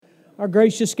Our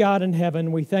gracious God in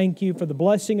heaven, we thank you for the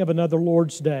blessing of another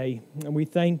Lord's Day. And we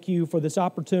thank you for this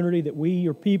opportunity that we,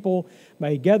 your people,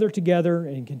 may gather together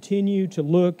and continue to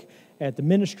look at the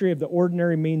ministry of the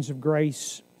ordinary means of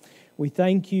grace. We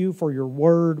thank you for your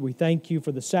word. We thank you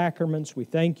for the sacraments. We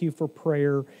thank you for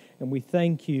prayer. And we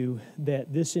thank you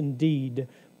that this indeed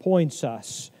points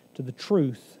us to the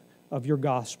truth of your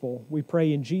gospel. We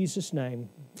pray in Jesus' name.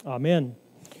 Amen.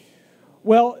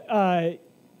 Well,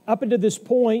 up until this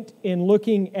point, in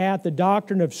looking at the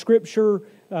doctrine of Scripture,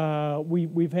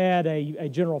 we've had a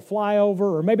general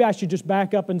flyover, or maybe I should just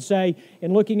back up and say,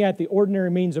 in looking at the ordinary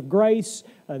means of grace,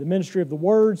 the ministry of the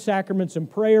Word, sacraments, and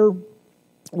prayer,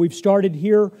 we've started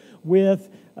here with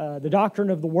the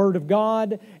doctrine of the Word of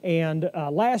God, and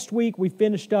last week we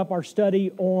finished up our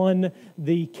study on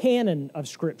the canon of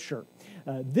Scripture.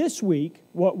 This week,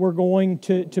 what we're going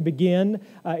to begin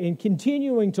in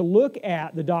continuing to look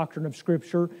at the doctrine of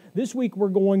Scripture, this week we're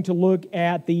going to look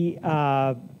at the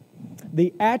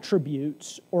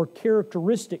attributes or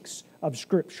characteristics of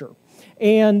Scripture.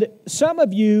 And some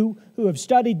of you who have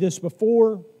studied this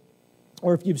before,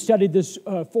 or if you've studied this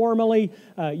formally,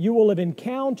 you will have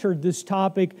encountered this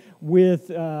topic with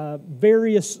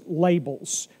various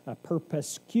labels,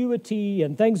 perspicuity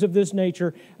and things of this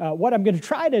nature. What I'm going to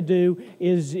try to do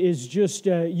is just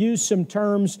use some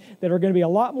terms that are going to be a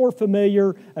lot more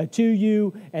familiar to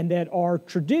you and that are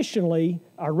traditionally,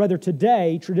 or rather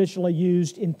today, traditionally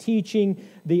used in teaching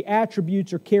the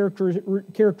attributes or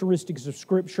characteristics of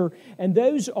Scripture. And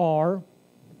those are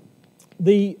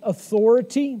the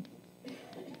authority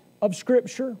of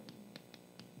Scripture,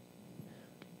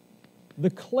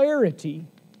 the clarity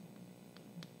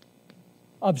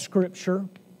of Scripture,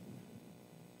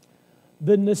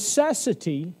 the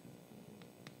necessity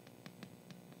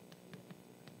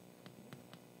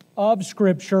of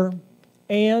Scripture,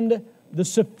 and the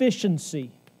sufficiency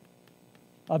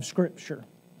of Scripture.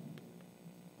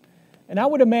 And I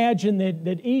would imagine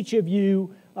that each of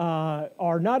you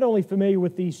are not only familiar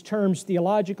with these terms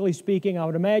theologically speaking. I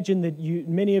would imagine that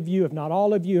many of you, if not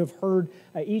all of you, have heard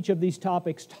each of these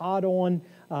topics taught on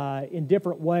in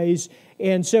different ways.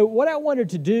 And so what I wanted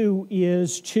to do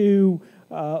is to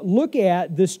look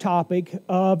at this topic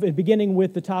of, and beginning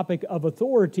with the topic of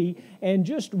authority, and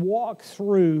just walk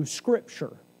through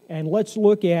Scripture. And let's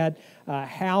look at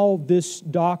how this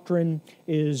doctrine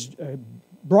is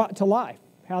brought to life.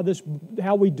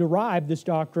 How we derive this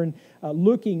doctrine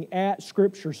looking at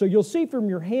Scripture. So you'll see from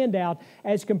your handout,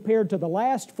 as compared to the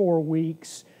last 4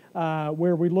 weeks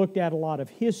where we looked at a lot of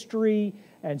history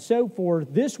and so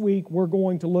forth, this week we're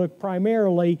going to look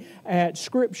primarily at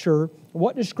Scripture.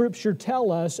 What does Scripture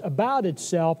tell us about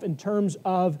itself in terms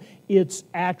of its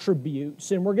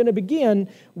attributes? And we're going to begin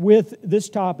with this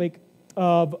topic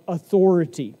of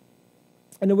authority.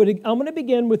 And I'm going to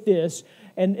begin with this,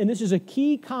 and this is a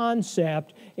key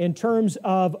concept in terms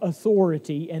of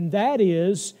authority, and that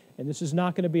is, and this is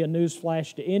not going to be a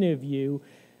newsflash to any of you,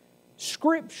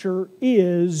 Scripture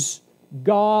is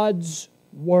God's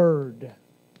Word.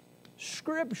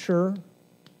 Scripture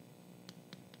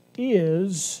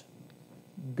is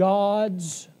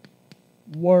God's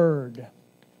Word.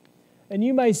 And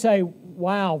you may say,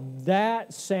 wow,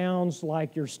 that sounds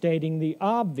like you're stating the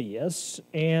obvious,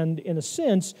 and in a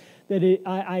sense that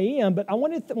I am, but I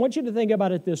want you to think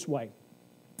about it this way.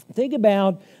 Think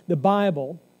about the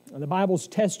Bible, and the Bible's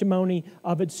testimony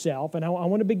of itself, and I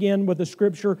want to begin with a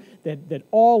scripture that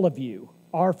all of you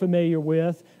are familiar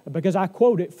with, because I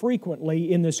quote it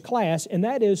frequently in this class, and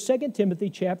that is 2 Timothy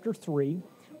chapter 3,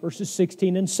 verses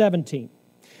 16 and 17,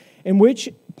 in which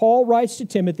Paul writes to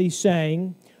Timothy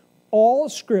saying, all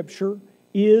Scripture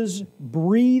is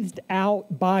breathed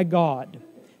out by God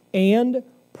and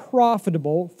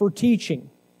profitable for teaching,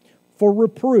 for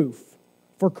reproof,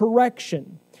 for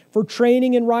correction, for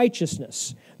training in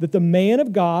righteousness, that the man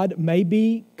of God may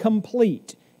be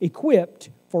complete, equipped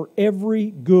for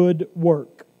every good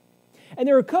work. And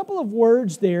there are a couple of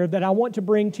words there that I want to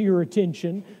bring to your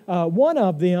attention. One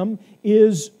of them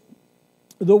is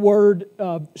the word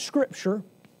Scripture,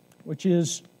 which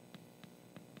is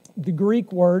the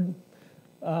Greek word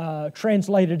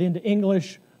translated into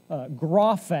English,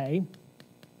 graphe.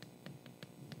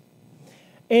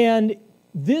 And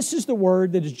this is the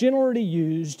word that is generally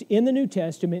used in the New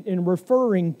Testament in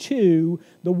referring to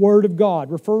the Word of God,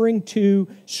 referring to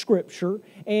Scripture.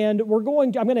 And I'm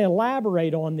going to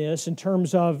elaborate on this in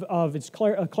terms of its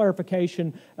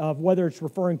clarification of whether it's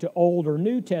referring to Old or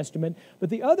New Testament. But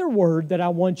the other word that I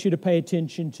want you to pay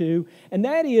attention to, and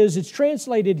that is, it's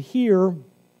translated here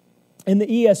in the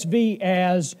ESV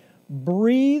as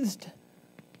breathed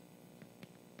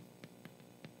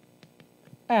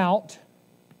out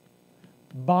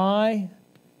by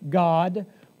God,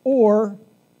 or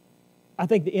I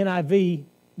think the NIV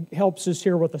helps us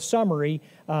here with a summary.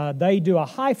 They do a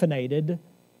hyphenated,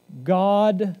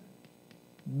 God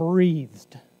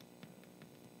breathed.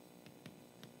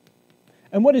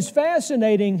 And what is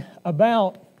fascinating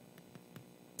about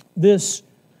this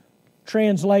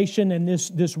translation and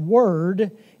this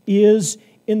word is,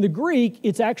 in the Greek,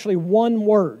 it's actually one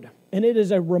word. And it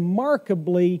is a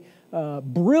remarkably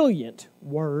brilliant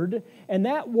word. And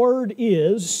that word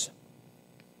is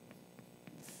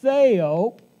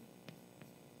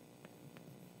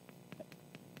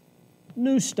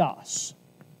theopneustos.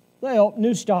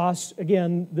 Theopneustos,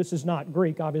 again, this is not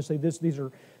Greek, obviously. This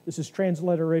is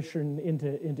transliteration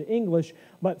into English,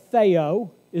 but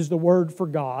theo is the word for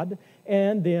God,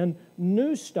 and then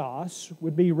pneustos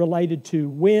would be related to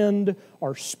wind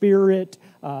or spirit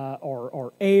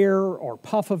or air or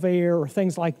puff of air or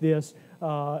things like this.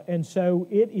 And so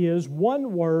it is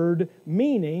one word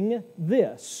meaning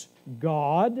this: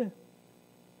 God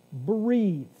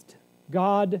breathed.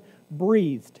 God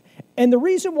breathed. And the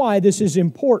reason why this is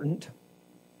important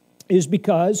is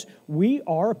because we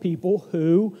are a people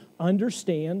who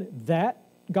understand that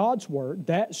God's Word,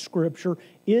 that Scripture,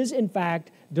 is in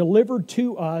fact delivered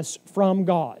to us from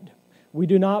God. We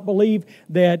do not believe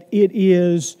that it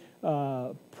is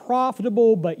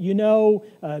profitable, but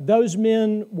those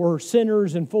men were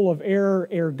sinners and full of error,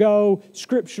 ergo,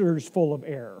 Scripture is full of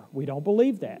error. We don't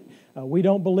believe that. We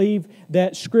don't believe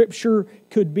that Scripture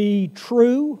could be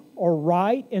true or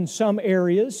right in some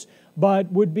areas,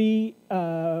 but would be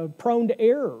prone to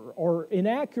error or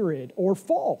inaccurate or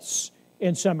false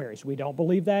in some areas. We don't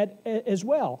believe that as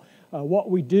well. What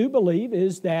we do believe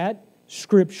is that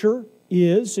Scripture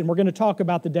is, and we're going to talk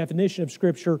about the definition of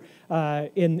Scripture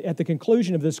at the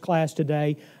conclusion of this class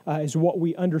today, is what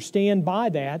we understand by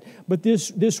that. But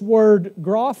this word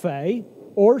graphe,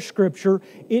 or Scripture,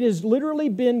 it has literally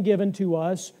been given to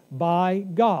us by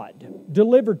God,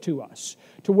 delivered to us,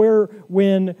 to where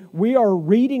when we are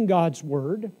reading God's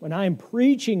Word, when I am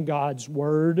preaching God's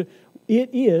Word, it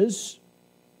is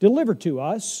delivered to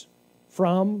us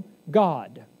from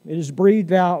God. It is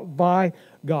breathed out by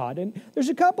God. And there's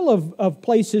a couple of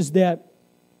places that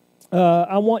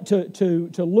I want to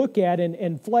look at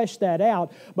and flesh that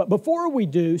out. But before we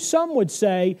do, some would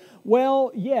say,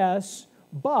 well, yes,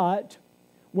 but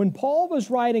when Paul was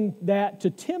writing that to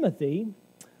Timothy,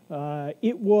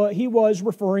 he was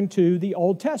referring to the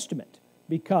Old Testament,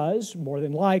 because more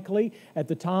than likely at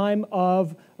the time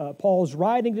of Paul's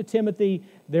writing to Timothy,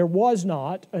 there was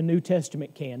not a New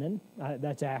Testament canon.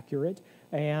 That's accurate.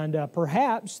 And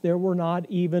perhaps there were not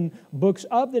even books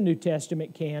of the New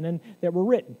Testament canon that were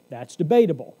written. That's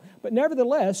debatable. But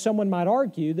nevertheless, someone might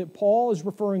argue that Paul is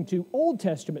referring to Old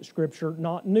Testament Scripture,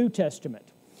 not New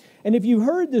Testament. And if you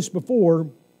heard this before,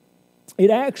 it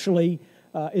actually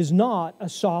is not a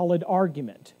solid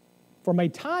argument. From a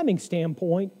timing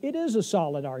standpoint, it is a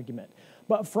solid argument.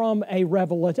 But from a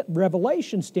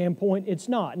revelation standpoint, it's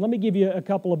not. And let me give you a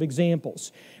couple of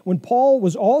examples. When Paul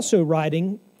was also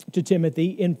writing to Timothy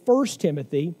in 1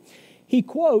 Timothy, he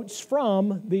quotes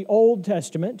from the Old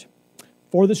Testament,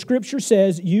 "For the Scripture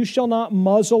says, 'You shall not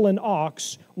muzzle an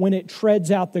ox when it treads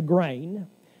out the grain.'"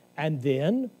 And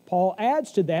then Paul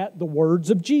adds to that the words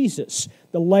of Jesus,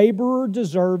 "The laborer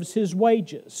deserves his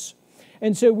wages."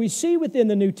 And so we see within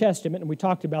the New Testament, and we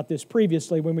talked about this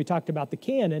previously when we talked about the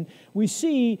canon, we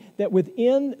see that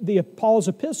within Paul's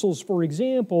epistles, for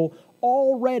example,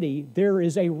 already there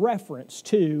is a reference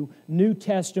to New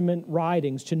Testament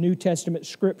writings, to New Testament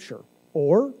Scripture.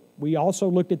 Or, we also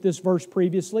looked at this verse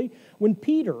previously, when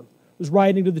Peter was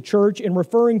writing to the church and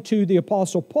referring to the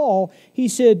Apostle Paul, he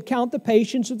said, "Count the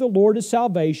patience of the Lord as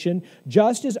salvation,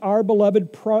 just as our beloved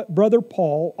brother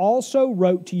Paul also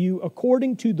wrote to you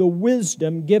according to the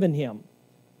wisdom given him,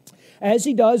 as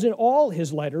he does in all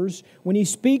his letters when he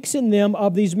speaks in them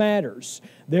of these matters.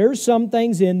 There's some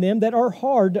things in them that are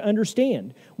hard to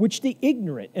understand, which the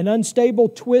ignorant and unstable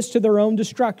twist to their own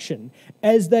destruction,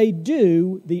 as they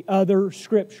do the other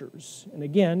Scriptures." And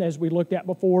again, as we looked at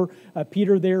before,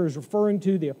 Peter there is referring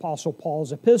to the Apostle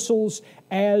Paul's epistles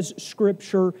as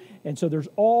Scripture. And so there's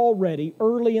already,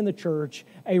 early in the church,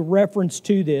 a reference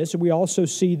to this. And we also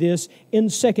see this in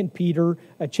 2 Peter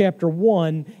chapter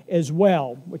 1 as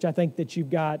well, which I think that you've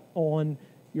got on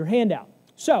your handout.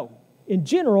 So, in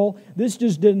general, this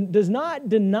does not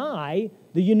deny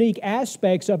the unique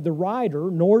aspects of the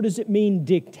writer, nor does it mean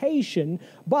dictation,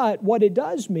 but what it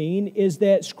does mean is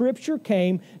that Scripture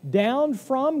came down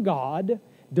from God,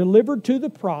 delivered to the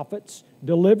prophets,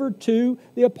 delivered to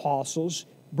the apostles,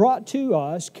 brought to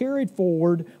us, carried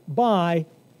forward by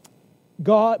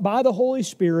God by the Holy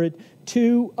Spirit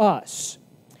to us.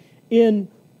 In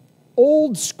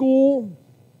old school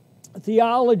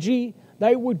theology,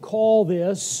 they would call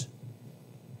this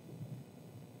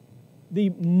the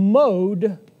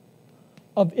mode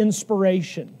of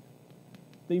inspiration.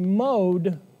 The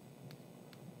mode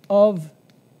of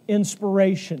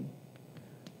inspiration.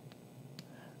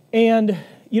 And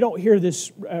you don't hear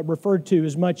this referred to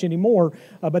as much anymore,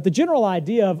 but the general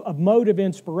idea of mode of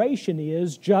inspiration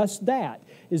is just that,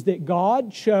 is that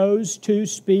God chose to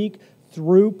speak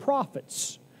through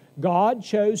prophets. God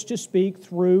chose to speak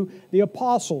through the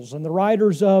apostles and the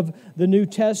writers of the New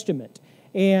Testament.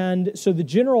 And so the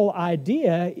general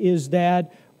idea is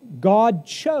that God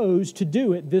chose to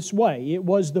do it this way. It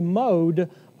was the mode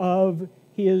of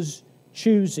His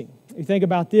choosing. You think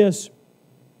about this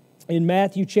in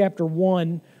Matthew chapter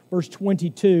 1, verse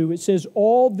 22. It says,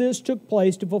 "All this took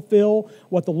place to fulfill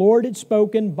what the Lord had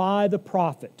spoken by the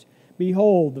prophet.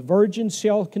 Behold, the virgin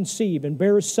shall conceive and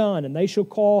bear a son, and they shall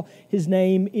call his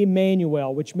name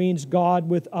Emmanuel," which means God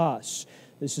with us.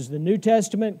 This is the New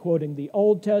Testament quoting the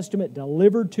Old Testament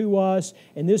delivered to us,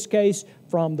 in this case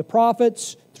from the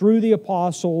prophets through the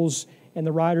apostles and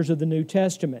the writers of the New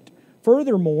Testament.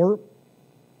 Furthermore,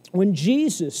 when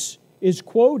Jesus is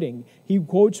quoting, He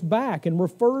quotes back and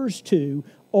refers to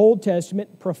Old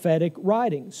Testament prophetic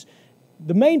writings.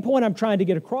 The main point I'm trying to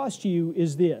get across to you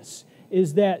is this,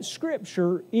 is that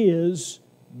Scripture is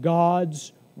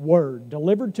God's Word,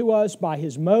 delivered to us by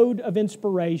His mode of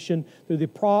inspiration through the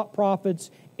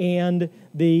prophets and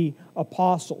the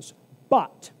apostles.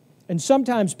 But, and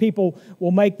sometimes people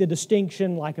will make the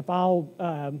distinction, like if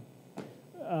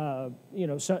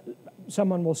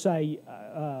someone will say,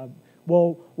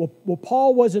 well,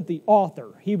 Paul wasn't the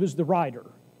author, he was the writer.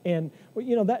 And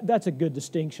that's a good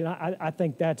distinction. I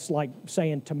think that's like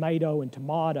saying tomato and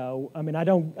tomato. I mean, I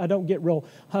don't get real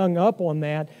hung up on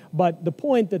that. But the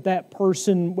point that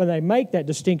person, when they make that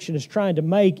distinction, is trying to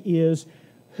make is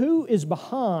who is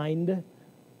behind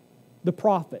the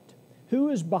prophet? Who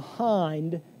is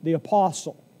behind the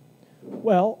apostle?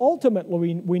 Well,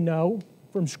 ultimately we know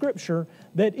from Scripture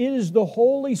that it is the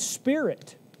Holy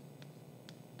Spirit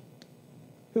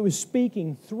who is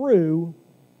speaking through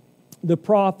the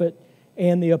prophet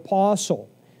and the apostle.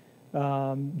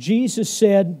 Jesus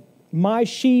said, "My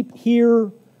sheep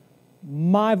hear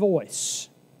my voice,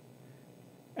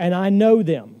 and I know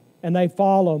them, and they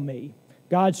follow me."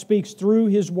 God speaks through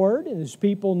His Word, and His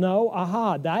people know,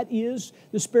 that is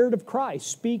the Spirit of Christ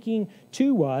speaking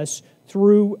to us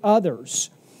through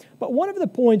others. But one of the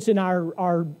points in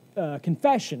our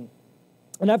confession,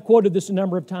 and I've quoted this a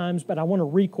number of times, but I want to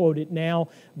re-quote it now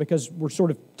because we're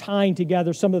sort of tying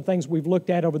together some of the things we've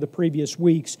looked at over the previous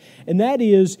weeks. And that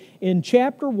is in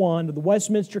chapter 1 of the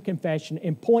Westminster Confession,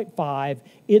 in point 5,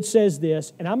 it says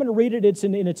this, and I'm going to read it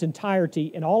in its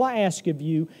entirety, and all I ask of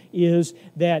you is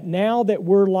that now that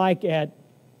we're like at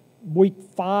week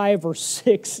 5 or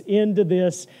 6 into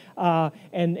this,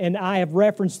 and I have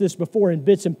referenced this before in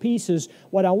bits and pieces,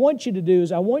 what I want you to do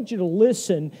is I want you to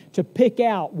listen to pick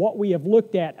out what we have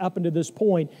looked at up until this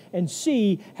point and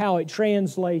see how it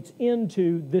translates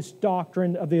into this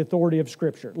doctrine of the authority of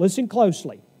Scripture. Listen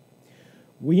closely.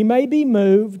 "We may be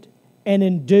moved and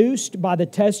induced by the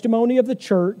testimony of the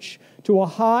church to a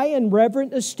high and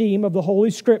reverent esteem of the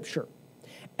Holy Scripture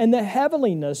and the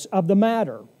heavenliness of the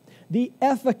matter, the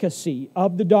efficacy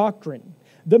of the doctrine,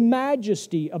 the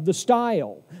majesty of the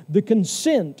style, the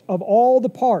consent of all the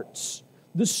parts,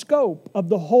 the scope of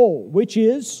the whole, which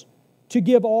is to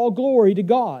give all glory to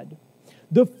God,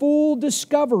 the full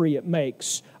discovery it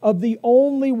makes of the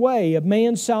only way of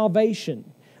man's salvation,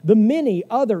 the many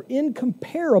other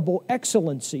incomparable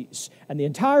excellencies, and the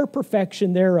entire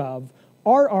perfection thereof,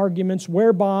 are arguments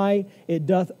whereby it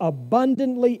doth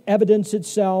abundantly evidence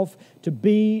itself to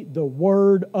be the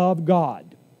Word of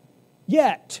God.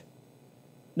 Yet,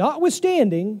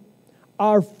 notwithstanding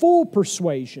our full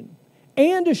persuasion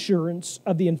and assurance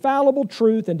of the infallible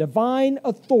truth and divine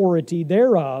authority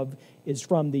thereof is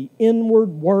from the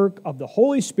inward work of the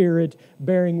Holy Spirit,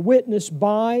 bearing witness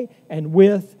by and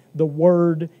with the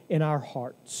Word in our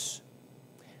hearts."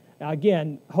 Now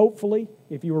again, hopefully,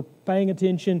 if you were paying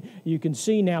attention, you can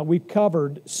see now we've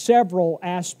covered several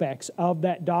aspects of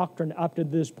that doctrine up to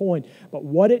this point. But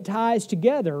what it ties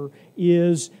together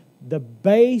is the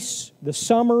base, the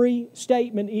summary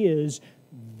statement is,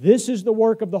 this is the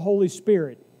work of the Holy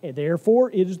Spirit. And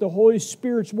therefore, it is the Holy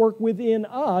Spirit's work within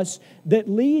us that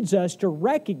leads us to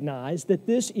recognize that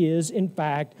this is, in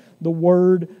fact, the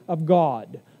Word of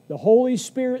God. The Holy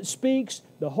Spirit speaks,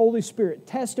 the Holy Spirit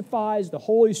testifies, the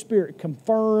Holy Spirit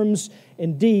confirms.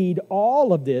 Indeed,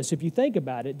 all of this, if you think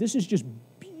about it, this is just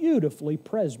beautifully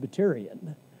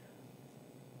Presbyterian.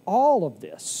 All of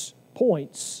this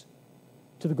points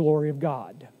to the glory of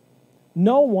God.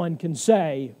 No one can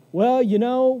say, well, you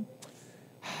know,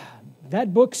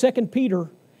 that book, 2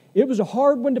 Peter, it was a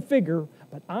hard one to figure,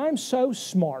 but I'm so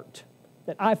smart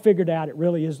that I figured out it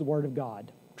really is the Word of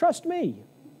God. Trust me.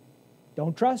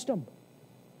 Don't trust them.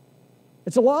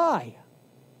 It's a lie.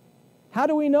 How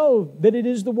do we know that it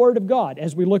is the Word of God,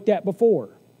 as we looked at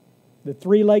before? The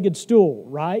three-legged stool,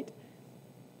 right?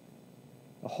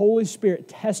 The Holy Spirit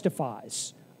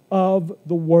testifies of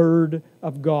the Word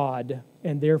of God,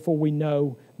 and therefore we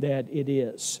know that it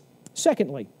is.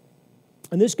 Secondly,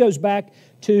 and this goes back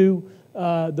to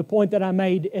the point that I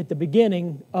made at the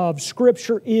beginning of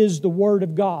Scripture is the Word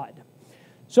of God.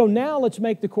 So now let's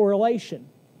make the correlation.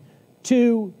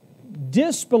 To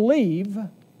disbelieve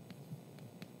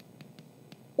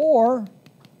or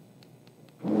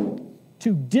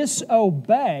to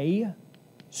disobey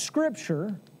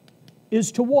Scripture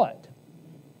is to what?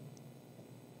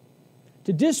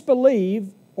 To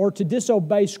disbelieve or to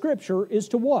disobey Scripture is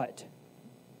to what?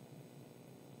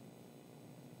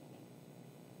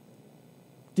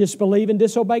 Disbelieve and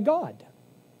disobey God.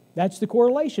 That's the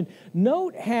correlation.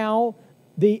 Note how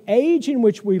the age in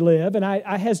which we live, and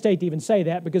I hesitate to even say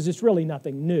that because it's really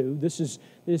nothing new. This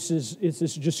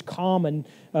is just common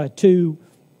to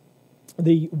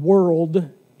the world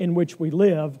in which we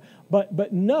live.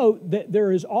 But note that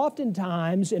there is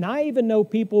oftentimes, and I even know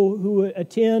people who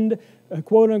attend,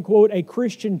 quote unquote, a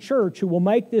Christian church who will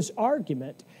make this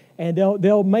argument, and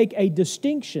they'll make a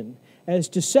distinction as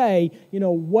to say,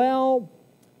 well,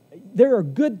 there are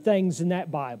good things in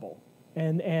that Bible.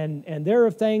 And there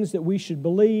are things that we should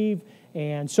believe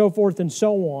and so forth and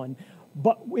so on.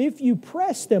 But if you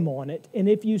press them on it, and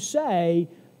if you say,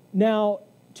 now,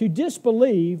 to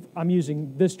disbelieve, I'm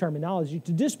using this terminology,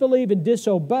 to disbelieve and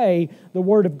disobey the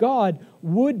Word of God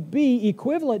would be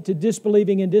equivalent to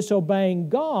disbelieving and disobeying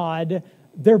God,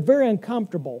 they're very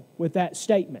uncomfortable with that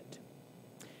statement.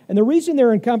 And the reason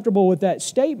they're uncomfortable with that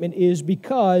statement is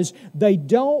because they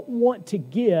don't want to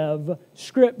give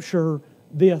Scripture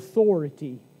the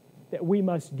authority that we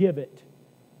must give it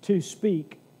to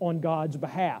speak on God's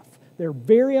behalf. They're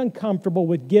very uncomfortable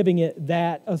with giving it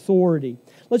that authority.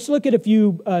 Let's look at a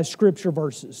few Scripture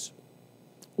verses.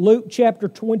 Luke chapter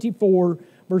 24,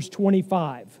 verse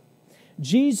 25.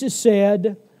 Jesus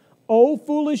said, O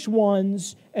foolish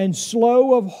ones, and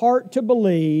slow of heart to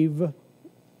believe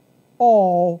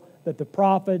all that the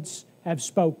prophets have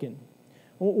spoken.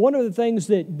 One of the things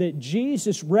that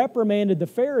Jesus reprimanded the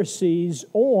Pharisees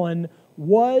on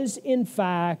was, in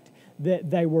fact, that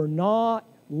they were not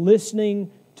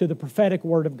listening to the prophetic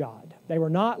Word of God. They were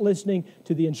not listening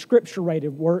to the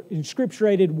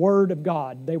inscripturated Word of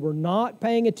God. They were not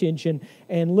paying attention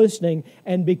and listening.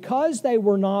 And because they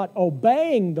were not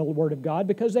obeying the Word of God,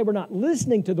 because they were not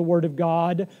listening to the Word of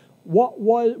God, what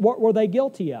were they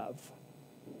guilty of?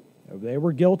 They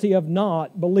were guilty of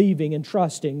not believing and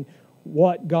trusting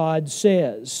what God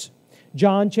says.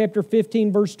 John chapter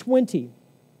 15, verse 20.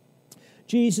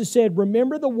 Jesus said,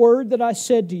 Remember the word that I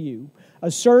said to you,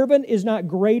 a servant is not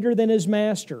greater than his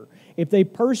master. If they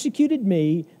persecuted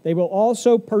me, they will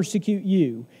also persecute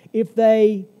you. If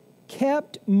they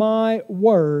kept my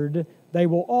word, they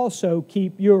will also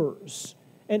keep yours.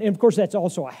 And of course, that's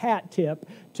also a hat tip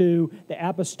to the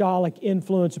apostolic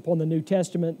influence upon the New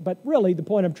Testament. But really, the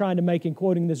point I'm trying to make in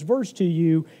quoting this verse to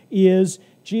you is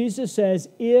Jesus says,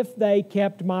 if they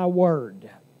kept my word.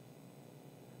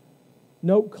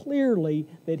 Note clearly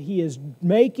that he is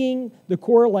making the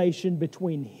correlation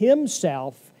between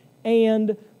himself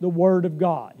and the Word of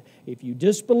God. If you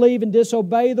disbelieve and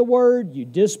disobey the Word, you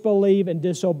disbelieve and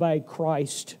disobey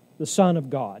Christ, the Son of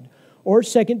God. Or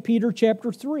 2 Peter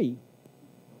chapter 3.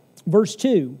 Verse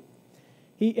 2,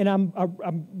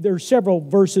 there are several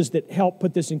verses that help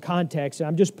put this in context, and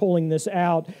I'm just pulling this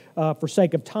out for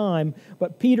sake of time,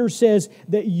 but Peter says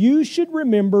that you should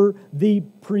remember the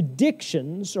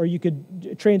predictions, or you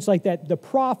could translate that, the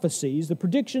prophecies, the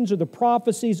predictions or the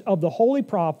prophecies of the holy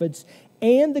prophets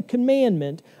and the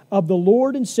commandment of the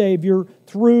Lord and Savior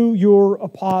through your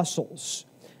apostles.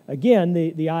 Again,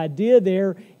 the idea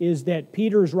there is that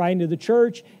Peter is writing to the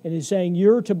church and is saying,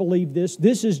 you're to believe this.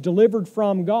 This is delivered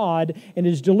from God and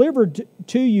is delivered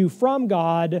to you from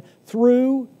God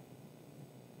through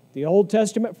the Old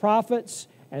Testament prophets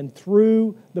and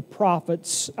through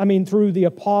the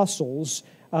apostles.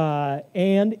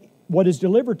 And what is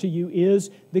delivered to you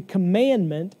is the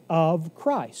commandment of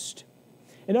Christ.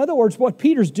 In other words, what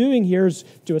Peter's doing here is,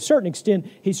 to a certain extent,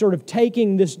 he's sort of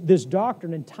taking this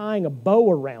doctrine and tying a bow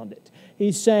around it.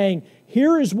 He's saying,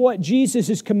 here is what Jesus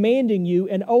is commanding you,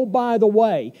 and oh, by the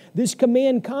way, this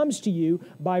command comes to you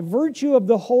by virtue of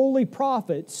the holy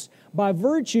prophets, by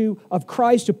virtue of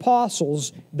Christ's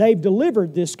apostles. They've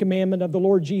delivered this commandment of the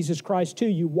Lord Jesus Christ to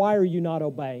you. Why are you not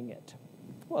obeying it?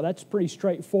 Well, that's pretty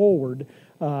straightforward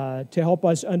to help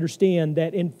us understand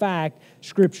that, in fact,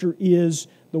 Scripture is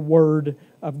the Word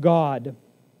of God.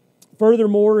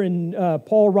 Furthermore, in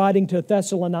Paul writing to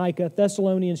Thessalonica,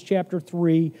 Thessalonians chapter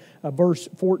 3, verse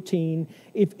 14,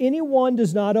 if anyone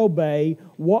does not obey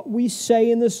what we say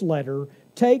in this letter,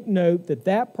 take note that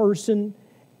that person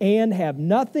and have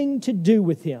nothing to do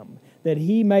with him, that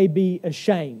he may be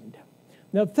ashamed.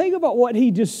 Now think about what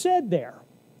he just said there.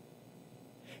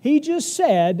 He just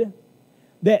said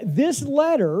that this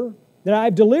letter that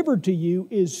I've delivered to you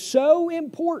is so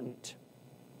important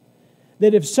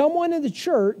that if someone in the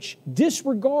church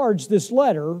disregards this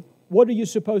letter, what are you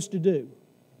supposed to do?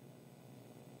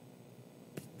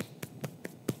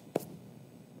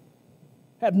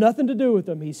 Have nothing to do with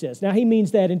them, he says. Now, he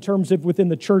means that in terms of within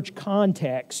the church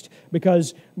context,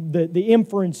 because the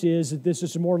inference is that this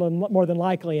is more than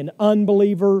likely an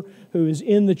unbeliever who is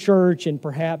in the church and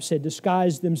perhaps had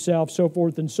disguised themselves, so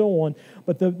forth and so on.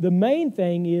 But the main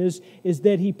thing is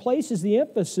that he places the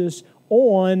emphasis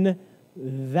on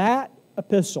that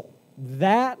epistle,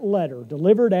 that letter,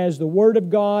 delivered as the Word of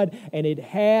God, and it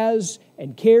has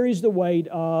and carries the weight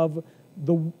of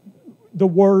the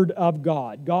Word of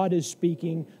God. God is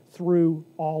speaking through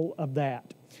all of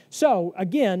that. So,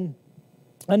 again,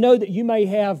 I know that you may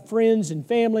have friends and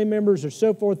family members or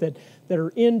so forth that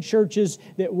are in churches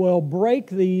that will break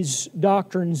these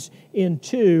doctrines in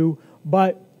two,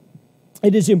 but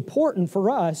it is important for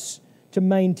us to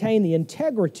maintain the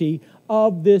integrity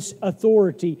of this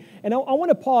authority. And I want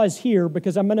to pause here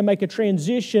because I'm going to make a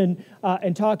transition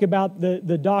and talk about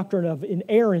the doctrine of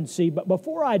inerrancy. But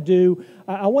before I do,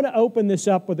 I want to open this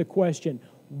up with a question.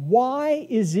 Why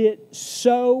is it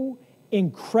so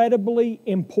incredibly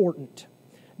important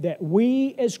that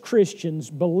we as Christians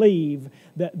believe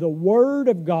that the Word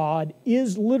of God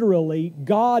is literally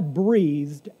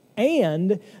God-breathed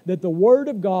and that the Word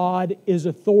of God is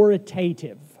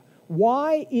authoritative?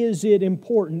 Why is it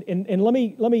important? And let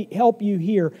me help you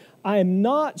here. I am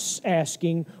not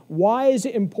asking why is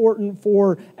it important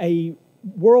for a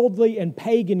worldly and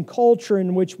pagan culture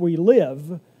in which we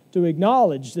live to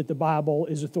acknowledge that the Bible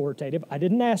is authoritative. I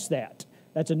didn't ask that.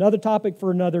 That's another topic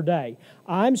for another day.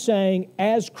 I'm saying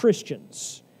as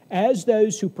Christians, as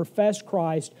those who profess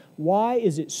Christ, why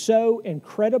is it so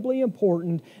incredibly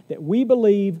important that we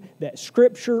believe that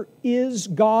Scripture is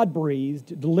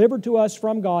God-breathed, delivered to us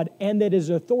from God, and that is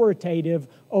authoritative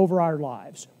over our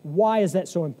lives? Why is that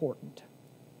so important?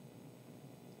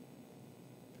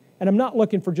 And I'm not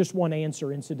looking for just one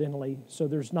answer, incidentally, so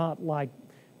there's not like,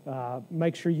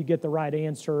 make sure you get the right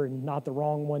answer and not the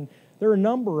wrong one. There are a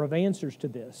number of answers to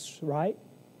this, right?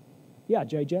 Yeah,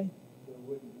 JJ?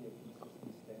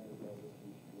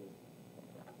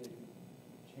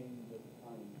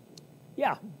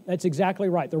 Yeah, that's exactly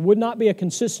right. There would not be a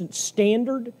consistent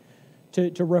standard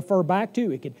to refer back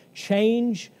to. It could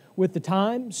change with the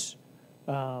times.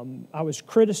 I was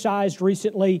criticized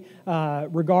recently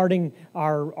regarding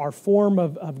our form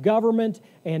of government,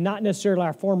 and not necessarily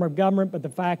our form of government, but the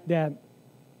fact that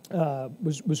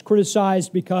was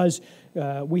criticized because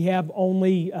we have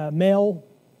only male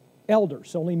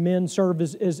elders. Only men serve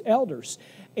as elders.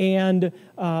 And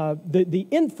the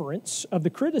inference of the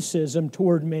criticism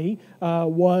toward me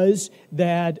was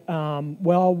that,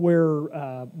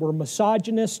 we're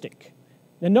misogynistic.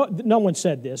 And no one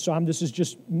said this, so this is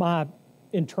just my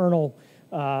internal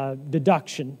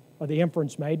deduction of the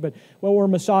inference made. But, we're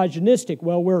misogynistic.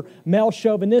 We're male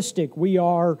chauvinistic. We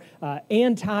are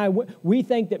we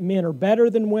think that men are better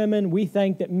than women. We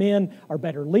think that men are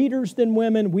better leaders than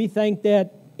women. We think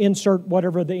that insert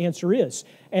whatever the answer is.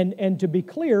 And to be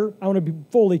clear, I want to be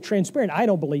fully transparent. I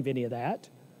don't believe any of that.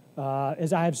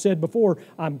 As I have said before,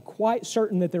 I'm quite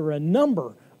certain that there are a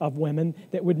number of women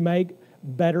that would make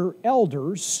better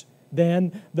elders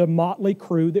than the motley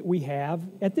crew that we have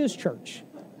at this church.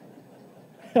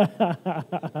 And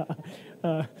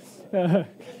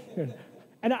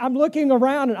I'm looking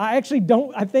around, and I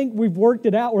think we've worked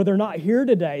it out where they're not here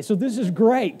today. So this is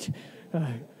great.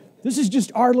 This is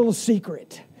just our little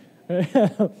secret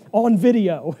on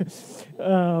video.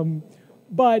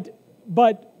 But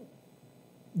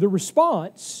the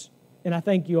response, and I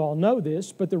think you all know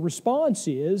this, but the response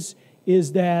is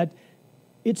that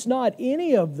it's not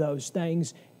any of those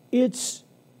things. It's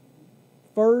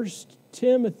 1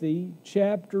 Timothy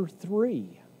chapter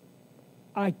 3.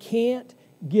 I can't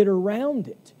get around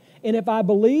it. And if I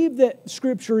believe that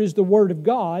Scripture is the Word of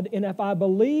God, and if I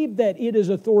believe that it is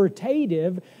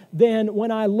authoritative, then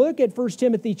when I look at 1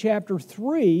 Timothy chapter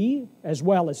 3, as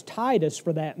well as Titus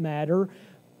for that matter,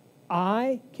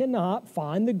 I cannot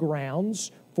find the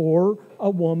grounds for a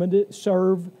woman to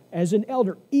serve as an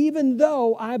elder, even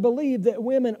though I believe that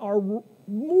women are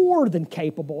more than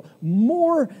capable,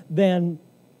 more than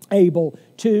able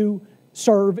to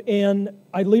serve in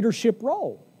a leadership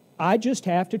role. I just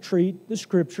have to treat the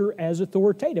Scripture as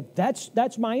authoritative.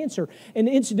 That's my answer. And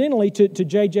incidentally, to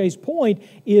JJ's point,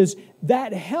 is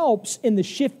that helps in the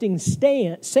shifting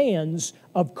sands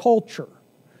of culture.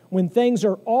 When things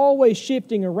are always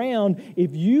shifting around,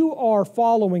 if you are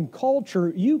following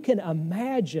culture, you can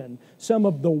imagine some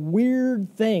of the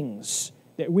weird things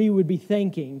that we would be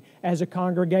thinking as a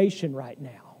congregation right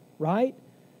now, right?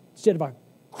 Instead of a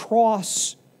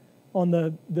cross on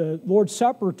the Lord's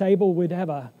Supper table, we'd have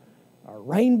a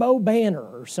rainbow banner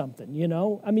or something, you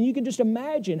know? I mean, you can just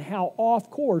imagine how off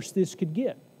course this could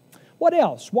get. What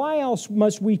else? Why else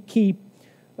must we keep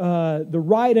the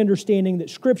right understanding that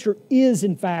Scripture is,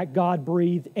 in fact,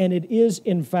 God-breathed and it is,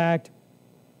 in fact,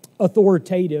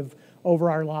 authoritative over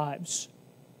our lives?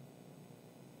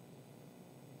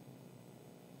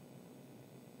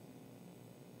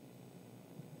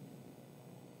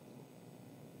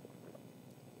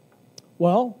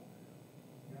 Well,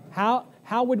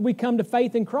 how would we come to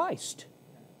faith in Christ?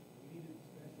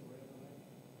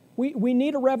 We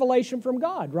need a revelation from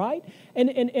God, right?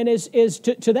 And as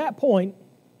to that point,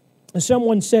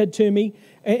 someone said to me,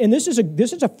 and this is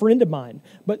a friend of mine,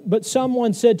 but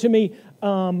someone said to me,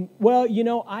 well, you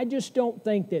know, I just don't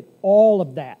think that all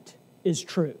of that is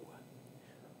true.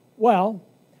 Well,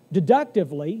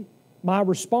 deductively, my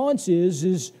response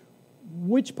is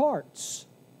which parts?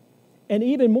 And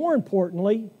even more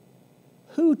importantly,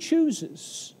 who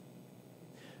chooses?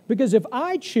 Because if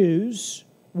I choose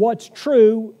what's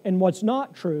true and what's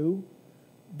not true,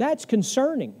 that's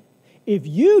concerning. If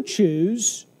you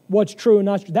choose what's true and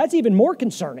not true, that's even more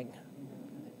concerning.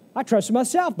 I trust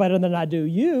myself better than I do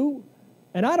you,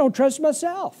 and I don't trust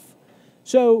myself.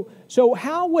 So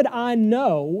how would I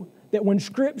know that when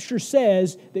Scripture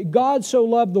says that God so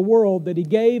loved the world that He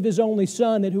gave His only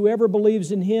Son, that whoever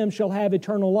believes in Him shall have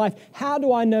eternal life? How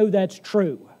do I know that's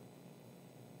true?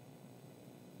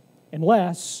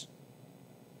 Unless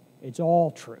it's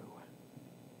all true.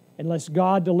 Unless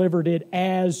God delivered it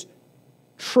as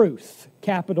truth,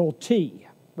 capital T,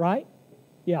 right?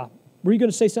 Yeah. Were you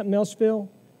going to say something else, Phil?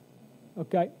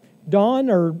 Okay. Don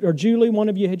or Julie, one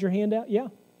of you had your hand out? Yeah.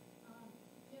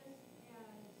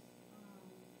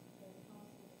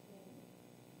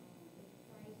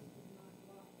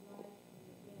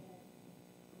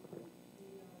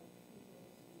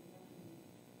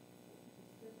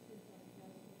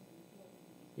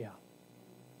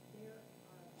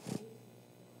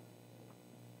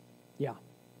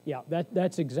 Yeah,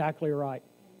 that's exactly right.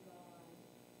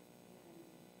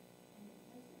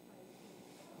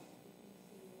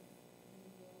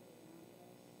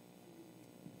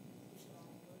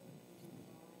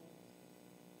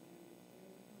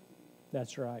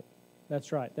 That's right.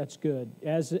 That's right. That's good.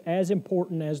 As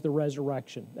important as the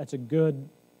resurrection. That's a good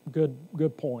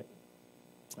point.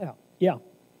 Yeah. Yeah.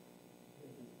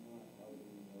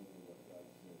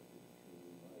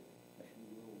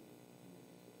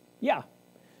 Yeah.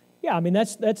 Yeah, I mean,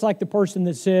 that's like the person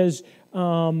that says,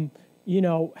 you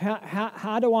know,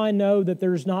 how do I know that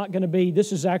there's not going to be,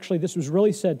 this was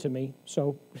really said to me,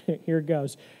 so here it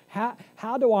goes.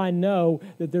 How do I know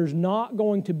that there's not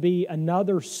going to be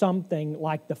another something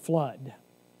like the flood?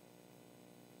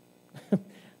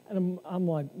 And I'm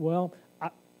like, well,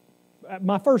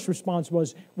 my first response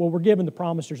was, well, we're given the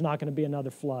promise there's not going to be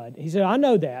another flood. He said, I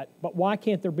know that, but why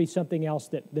can't there be something else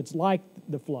that's like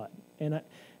the flood? And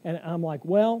I'm like,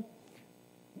 well,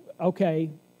 okay,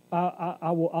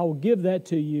 I will give that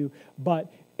to you,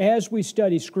 but as we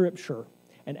study Scripture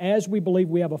and as we believe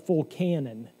we have a full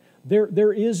canon,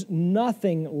 there is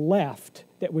nothing left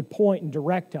that would point and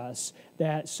direct us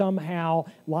that somehow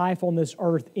life on this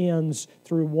earth ends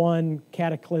through one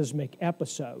cataclysmic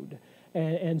episode.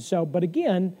 And so, but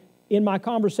again, in my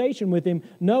conversation with him,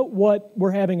 note what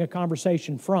we're having a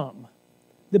conversation from,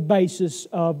 the basis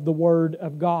of the Word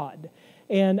of God.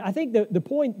 And I think the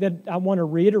point that I want to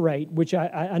reiterate, which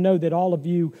I know that all of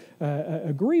you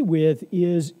agree with,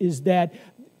 is that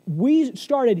we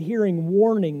started hearing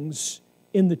warnings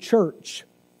in the church,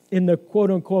 in the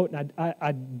quote-unquote, and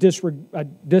I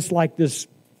dislike this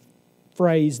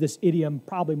phrase, this idiom,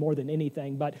 probably more than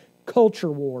anything, but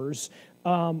culture wars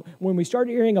when we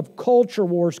started hearing of culture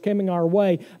wars coming our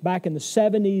way back in the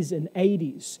 70s and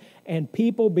 80s, and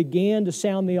people began to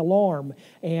sound the alarm.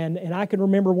 And I can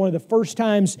remember one of the first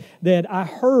times that I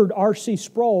heard R.C.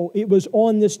 Sproul, it was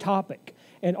on this topic.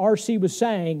 And R.C. was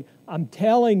saying, I'm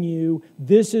telling you,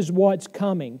 this is what's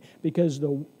coming, because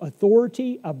the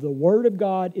authority of the Word of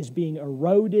God is being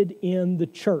eroded in the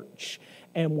church.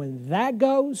 And when that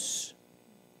goes,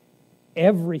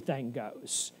 everything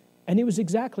goes. And he was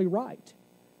exactly right.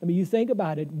 I mean, you think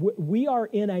about it, we are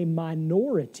in a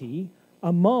minority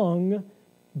among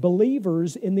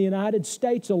believers in the United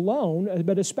States alone,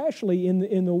 but especially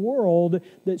in the world,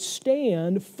 that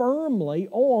stand firmly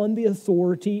on the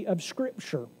authority of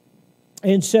Scripture.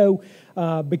 And so,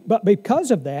 but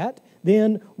because of that,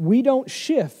 then we don't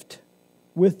shift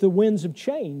with the winds of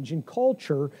change in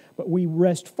culture, but we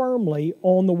rest firmly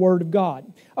on the Word of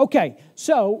God. Okay,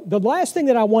 so the last thing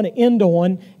that I want to end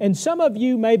on, and some of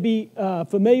you may be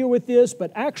familiar with this,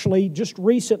 but actually just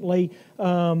recently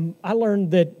I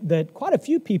learned that quite a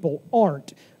few people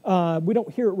aren't. We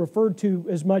don't hear it referred to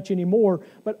as much anymore,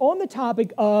 but on the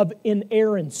topic of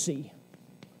inerrancy.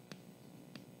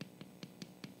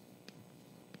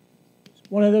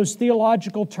 One of those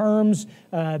theological terms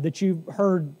that you've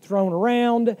heard thrown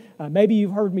around. Maybe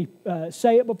you've heard me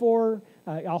say it before.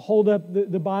 I'll hold up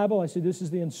the Bible. I say this is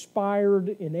the inspired,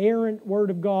 inerrant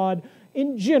Word of God.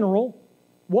 In general,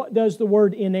 what does the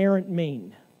word inerrant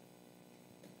mean?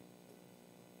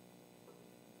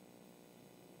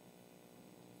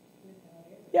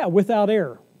 Yeah, without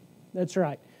error. That's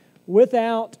right.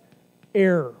 Without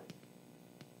error.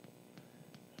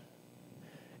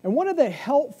 And one of the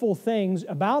helpful things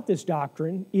about this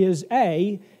doctrine is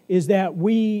that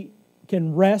we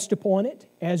can rest upon it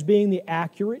as being the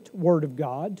accurate Word of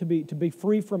God, to be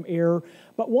free from error.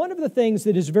 But one of the things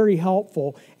that is very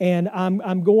helpful, and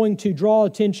I'm going to draw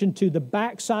attention to the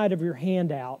back side of your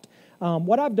handout.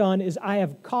 What I've done is I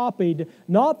have copied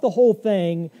not the whole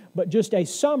thing, but just a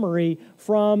summary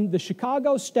from the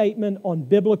Chicago Statement on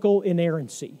Biblical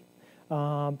Inerrancy.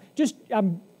 I'm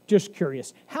just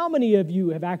curious, how many of you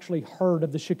have actually heard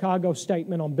of the Chicago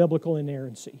Statement on Biblical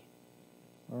Inerrancy?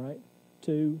 All right,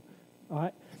 2. All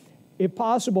right. If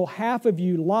possible, half of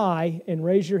you lie and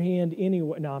raise your hand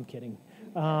anyway. No, I'm kidding.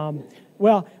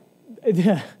 Well,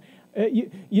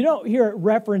 you don't hear it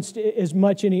referenced as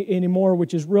much anymore,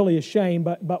 which is really a shame,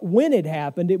 but when it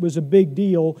happened, it was a big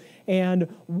deal. And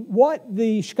what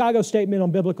the Chicago Statement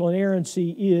on Biblical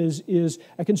Inerrancy is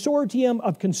a consortium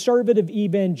of conservative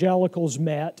evangelicals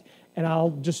met, and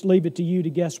I'll just leave it to you to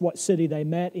guess what city they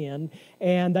met in,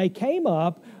 and they came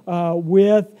up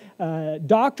with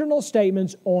doctrinal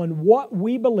statements on what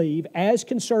we believe as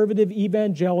conservative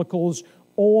evangelicals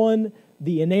on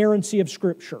the inerrancy of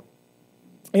Scripture.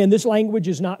 And this language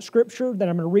is not Scripture that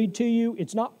I'm going to read to you.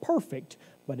 It's not perfect,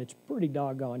 but it's pretty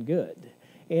doggone good.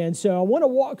 And so I want to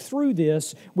walk through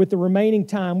this with the remaining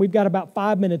time. We've got about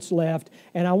 5 minutes left,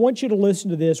 and I want you to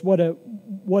listen to this, what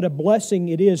a blessing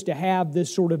it is to have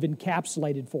this sort of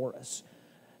encapsulated for us.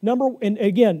 And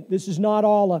again, this is not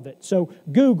all of it. So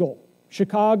Google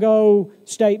Chicago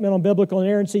Statement on Biblical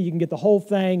Inerrancy. You can get the whole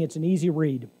thing. It's an easy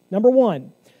read. Number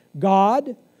 1,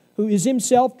 God, who is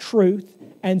Himself truth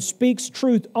and speaks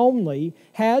truth only,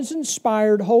 has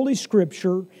inspired Holy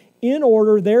Scripture in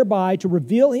order thereby to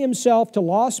reveal Himself to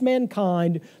lost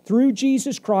mankind through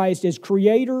Jesus Christ as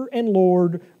Creator and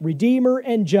Lord, Redeemer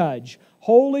and Judge.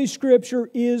 Holy Scripture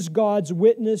is God's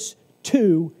witness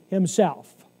to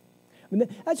Himself. I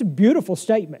mean, that's a beautiful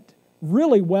statement,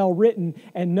 really well written,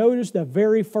 and notice the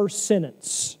very first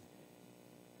sentence.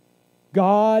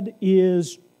 God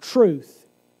is truth,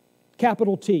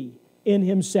 capital T, in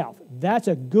Himself. That's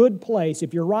a good place.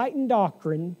 If you're writing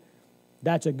doctrine,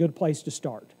 that's a good place to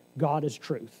start. God is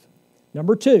truth.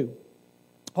 Number 2,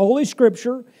 Holy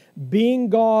Scripture, being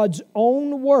God's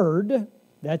own Word,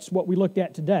 that's what we looked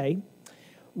at today,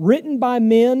 written by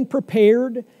men,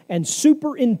 prepared and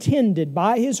superintended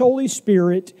by His Holy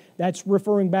Spirit. That's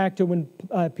referring back to when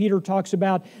Peter talks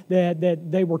about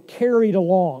that they were carried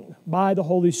along by the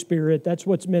Holy Spirit. That's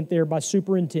what's meant there by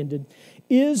superintended.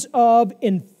 Is of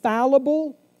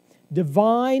infallible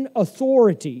divine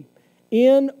authority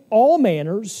in all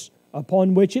manners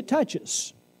upon which it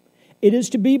touches. It is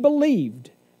to be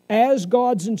believed as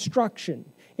God's instruction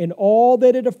in all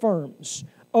that it affirms,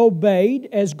 obeyed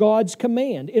as God's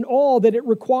command in all that it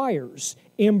requires,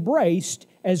 embraced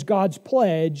as God's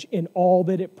pledge in all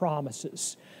that it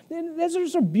promises. And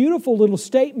there's some beautiful little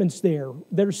statements there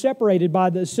that are separated by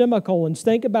the semicolons.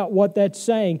 Think about what that's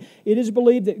saying. It is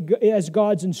believed that as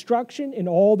God's instruction in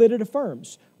all that it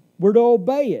affirms. We're to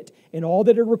obey it in all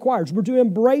that it requires. We're to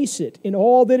embrace it in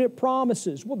all that it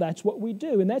promises. Well, that's what we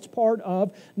do, and that's part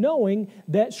of knowing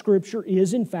that Scripture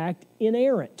is, in fact,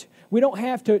 inerrant. We don't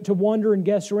have to wonder and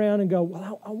guess around and go,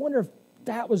 well, I wonder if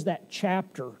that was that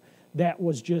chapter that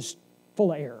was just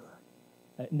full of error.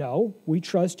 No, we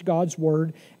trust God's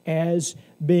Word as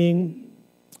being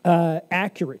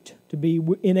accurate, to be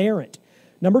inerrant.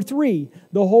 Number 3,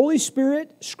 the Holy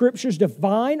Spirit, Scripture's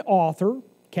divine author,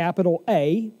 capital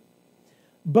A,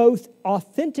 both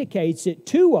authenticates it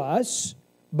to us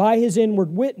by His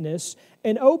inward witness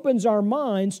and opens our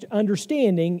minds to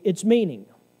understanding its meaning.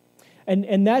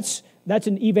 And that's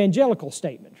an evangelical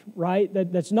statement, right?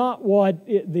 That's not what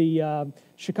the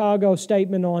Chicago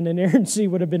Statement on Inerrancy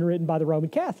would have been written by the Roman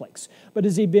Catholics. But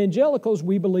as evangelicals,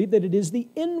 we believe that it is the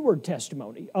inward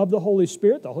testimony of the Holy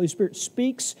Spirit. The Holy Spirit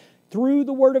speaks through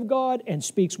the Word of God and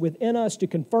speaks within us to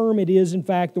confirm it is, in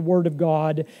fact, the Word of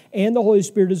God. And the Holy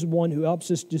Spirit is the one who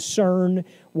helps us discern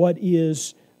what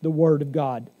is the Word of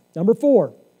God. Number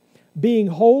 4, being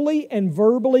holy and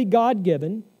verbally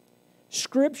God-given,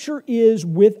 Scripture is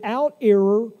without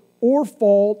error or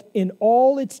fault in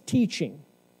all its teaching,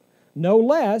 no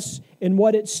less in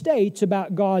what it states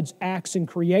about God's acts in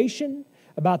creation,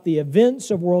 about the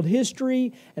events of world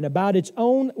history, and about its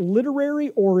own literary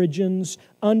origins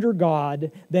under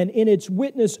God than in its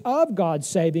witness of God's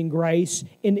saving grace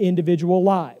in individual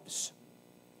lives.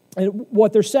 And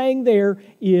what they're saying there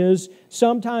is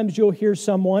sometimes you'll hear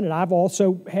someone, and I've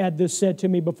also had this said to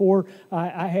me before,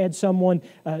 I had someone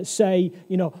say,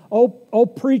 oh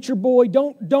preacher boy,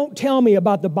 don't tell me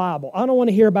about the Bible. I don't want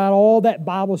to hear about all that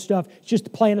Bible stuff. It's just the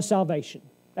plan of salvation.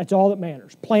 That's all that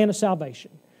matters, plan of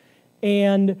salvation.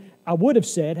 And I would have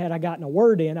said, had I gotten a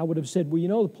word in, I would have said,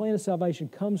 well, the plan of salvation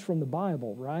comes from the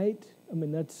Bible, right? I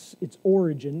mean, that's its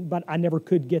origin, but I never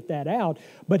could get that out.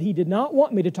 But he did not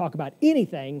want me to talk about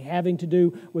anything having to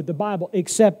do with the Bible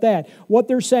except that. What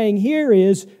they're saying here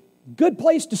is, good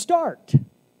place to start.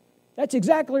 That's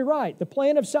exactly right. The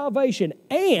plan of salvation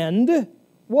and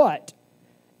what?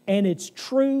 And its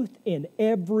truth in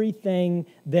everything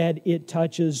that it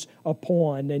touches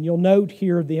upon. And you'll note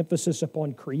here the emphasis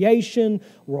upon creation,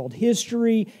 world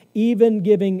history, even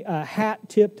giving a hat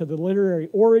tip to the literary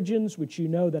origins, which you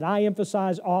know that I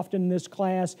emphasize often in this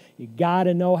class. You got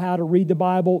to know how to read the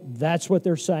Bible. That's what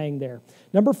they're saying there.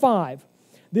 Number 5,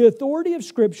 the authority of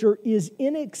Scripture is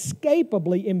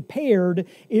inescapably impaired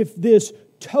if this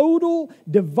total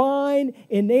divine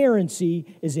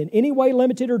inerrancy is in any way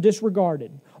limited or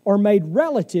disregarded, or made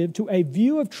relative to a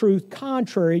view of truth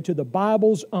contrary to the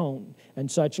Bible's own.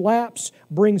 And such lapse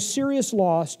brings serious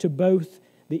loss to both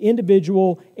the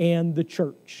individual and the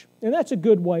church. And that's a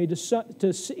good way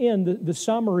to end the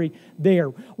summary there.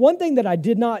 One thing that I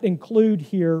did not include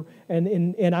here,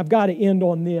 and I've got to end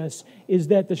on this, is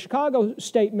that the Chicago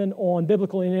Statement on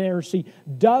Biblical Inerrancy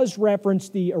does reference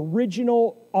the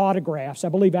original autographs. I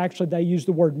believe actually they use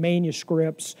the word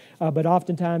manuscripts, but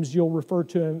oftentimes they'll refer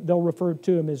to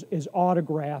them as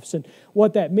autographs. And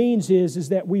what that means is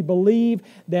that we believe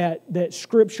that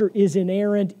Scripture is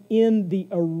inerrant in the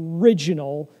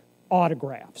original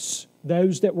autographs,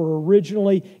 those that were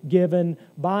originally given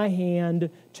by hand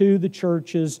to the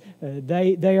churches.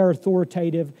 They are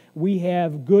authoritative. We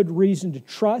have good reason to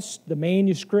trust the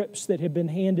manuscripts that have been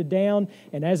handed down.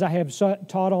 And as I have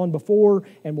taught on before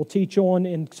and will teach on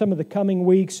in some of the coming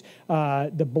weeks,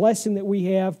 the blessing that we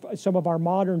have, some of our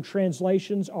modern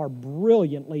translations are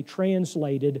brilliantly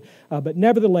translated. But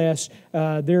nevertheless,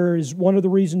 there is one of the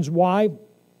reasons why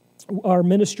our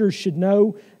ministers should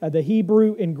know the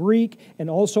Hebrew and Greek,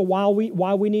 and also why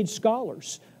we need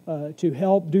scholars to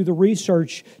help do the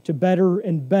research to better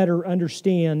and better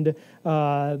understand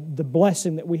the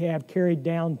blessing that we have carried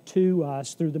down to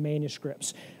us through the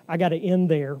manuscripts. I got to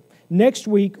end there. Next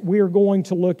week, we are going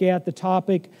to look at the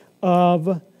topic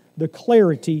of the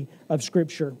clarity of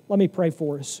Scripture. Let me pray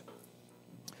for us.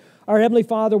 Our Heavenly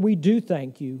Father, we do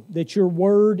thank You that Your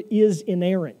Word is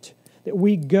inerrant, that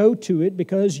we go to it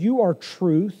because You are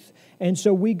truth, and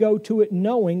so we go to it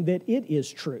knowing that it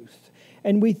is truth.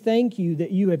 And we thank You that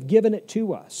You have given it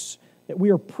to us, that we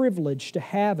are privileged to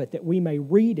have it, that we may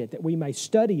read it, that we may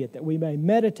study it, that we may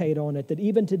meditate on it, that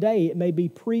even today it may be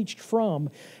preached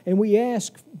from. And we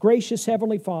ask, gracious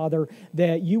Heavenly Father,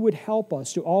 that You would help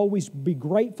us to always be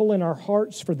grateful in our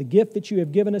hearts for the gift that You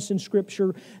have given us in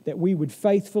Scripture, that we would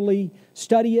faithfully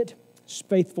study it,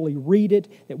 faithfully read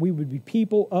it, that we would be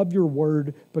people of Your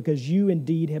Word because You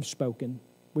indeed have spoken.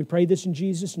 We pray this in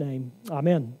Jesus' name.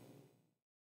 Amen.